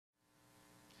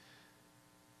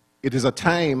it is a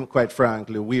time, quite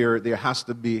frankly, where there has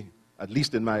to be, at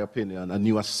least in my opinion, a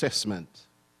new assessment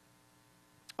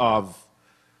of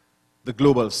the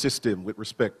global system with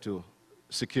respect to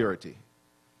security.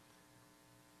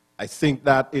 I think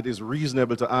that it is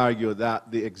reasonable to argue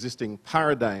that the existing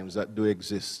paradigms that do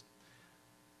exist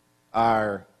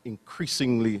are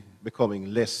increasingly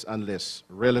becoming less and less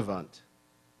relevant.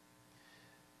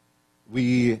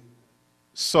 We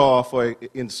saw, for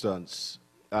instance,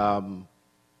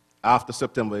 after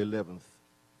September 11th,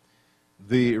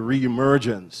 the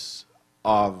reemergence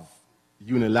of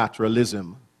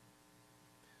unilateralism,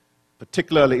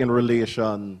 particularly in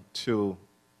relation to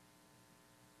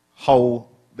how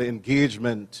the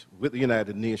engagement with the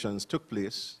United Nations took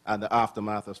place and the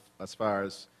aftermath as far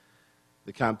as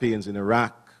the campaigns in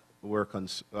Iraq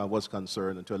was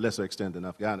concerned, and to a lesser extent in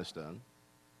Afghanistan.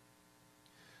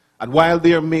 And while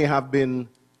there may have been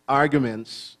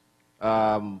arguments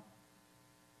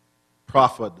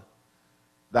proffered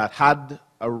that had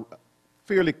a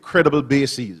fairly credible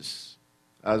basis,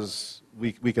 as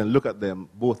we can look at them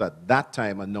both at that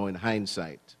time and now in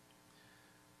hindsight,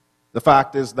 the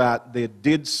fact is that they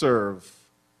did serve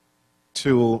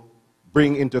to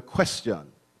bring into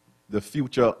question the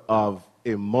future of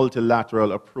a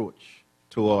multilateral approach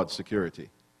towards security.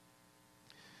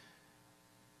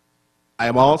 I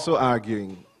am also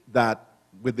arguing that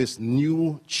with this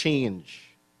new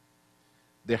change,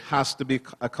 there has to be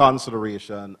a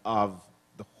consideration of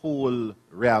the whole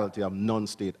reality of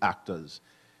non-state actors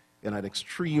in an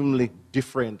extremely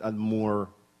different and more,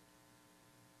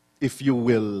 if you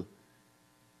will,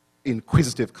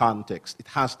 inquisitive context. It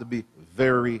has to be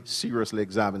very seriously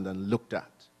examined and looked at.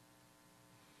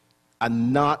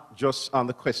 And not just on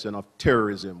the question of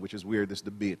terrorism, which is where this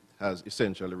debate has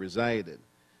essentially resided,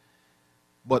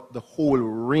 but the whole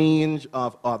range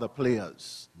of other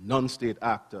players, non-state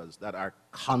actors that are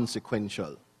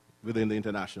consequential within the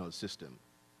international system.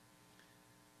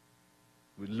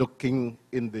 We're looking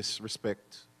in this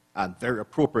respect, and very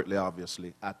appropriately,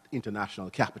 obviously, at international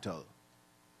capital,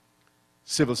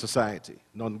 civil society,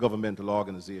 non-governmental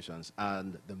organizations,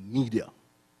 and the media.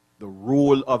 The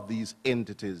role of these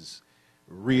entities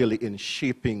really in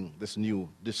shaping this new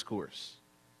discourse.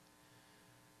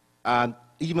 And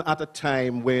even at a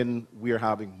time when we're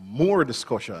having more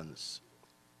discussions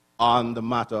on the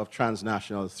matter of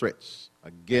transnational threats,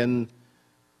 again,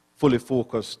 fully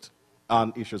focused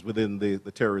on issues within the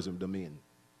terrorism domain,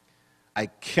 I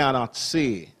cannot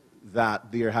say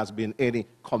that there has been any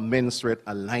commensurate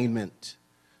alignment,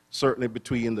 certainly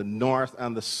between the North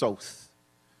and the South,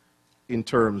 in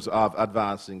terms of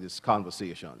advancing this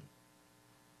conversation.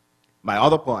 My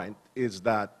other point is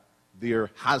that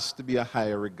there has to be a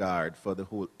higher regard for the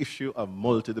whole issue of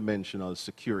multidimensional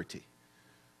security,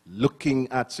 looking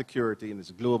at security in its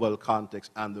global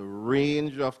context and the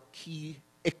range of key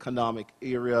economic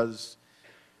areas,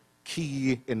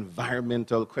 key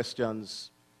environmental questions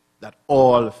that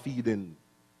all feed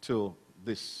into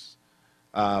this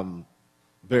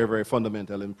very, very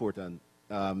fundamental, important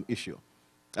issue.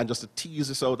 And just to tease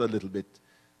this out a little bit,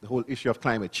 the whole issue of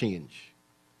climate change,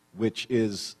 which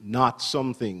is not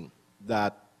something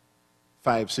that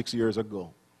 5-6 years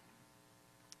ago,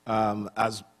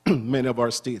 as many of our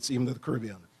states, even the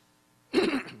Caribbean,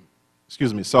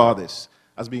 excuse me, saw this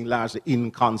as being largely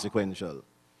inconsequential.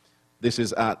 This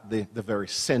is at the very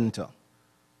center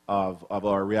of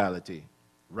our reality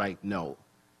right now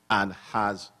and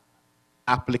has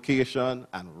application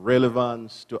and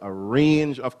relevance to a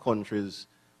range of countries,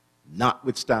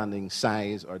 notwithstanding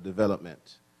size or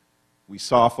development. We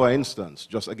saw, for instance,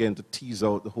 just again to tease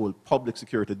out the whole public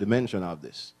security dimension of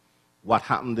this, what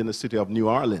happened in the city of New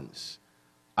Orleans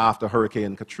after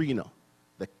Hurricane Katrina,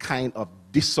 the kind of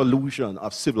dissolution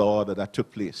of civil order that took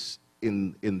place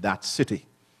in that city.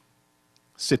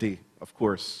 City, of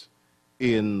course,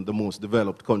 in the most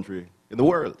developed country in the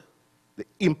world. The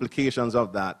implications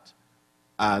of that,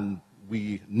 and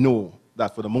we know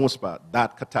that for the most part,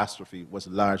 that catastrophe was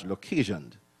largely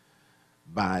occasioned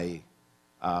by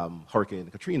Hurricane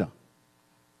Katrina.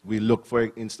 We look,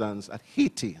 for instance, at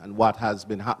Haiti and what has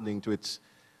been happening to its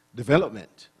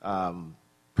development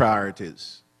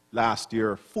priorities. Last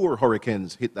year, 4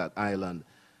 hurricanes hit that island,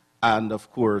 and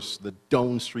of course, the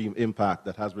downstream impact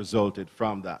that has resulted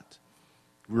from that.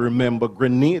 We remember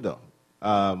Grenada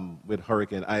with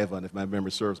Hurricane Ivan, if my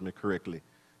memory serves me correctly,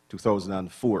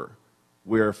 2004,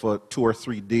 where for 2 or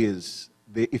 3 days,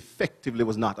 there effectively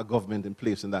was not a government in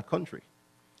place in that country.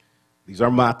 These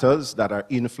are matters that are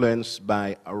influenced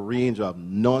by a range of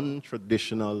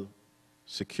non-traditional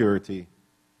security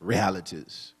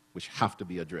realities which have to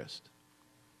be addressed.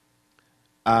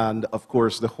 and of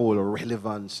course the whole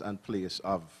relevance and place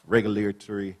of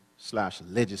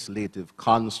regulatory/legislative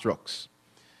constructs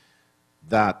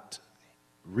that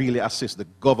really assist the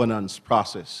governance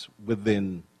process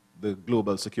within the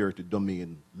global security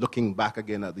domain. Looking back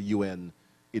again at the UN,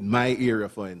 in my area,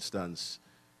 for instance,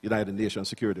 United Nations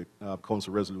Security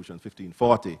Council Resolution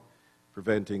 1540,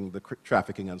 preventing the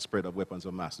trafficking and spread of weapons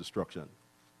of mass destruction.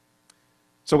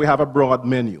 So we have a broad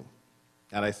menu,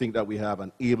 and I think that we have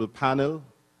an able panel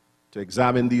to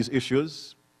examine these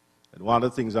issues. And one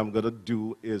of the things I'm going to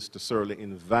do is to certainly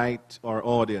invite our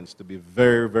audience to be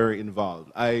very, very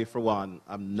involved. I, for one,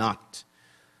 am not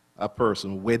a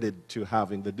person wedded to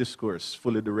having the discourse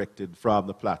fully directed from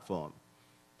the platform.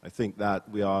 I think that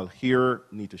we all here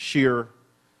need to share.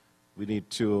 We need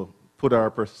to put our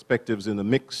perspectives in the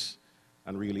mix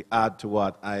and really add to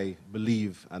what I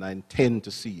believe and I intend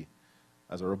to see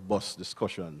as a robust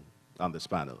discussion on this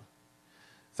panel.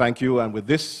 Thank you, and with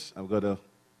this, I'm going to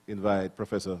invite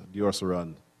Professor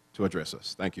Diorceron to address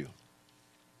us. Thank you.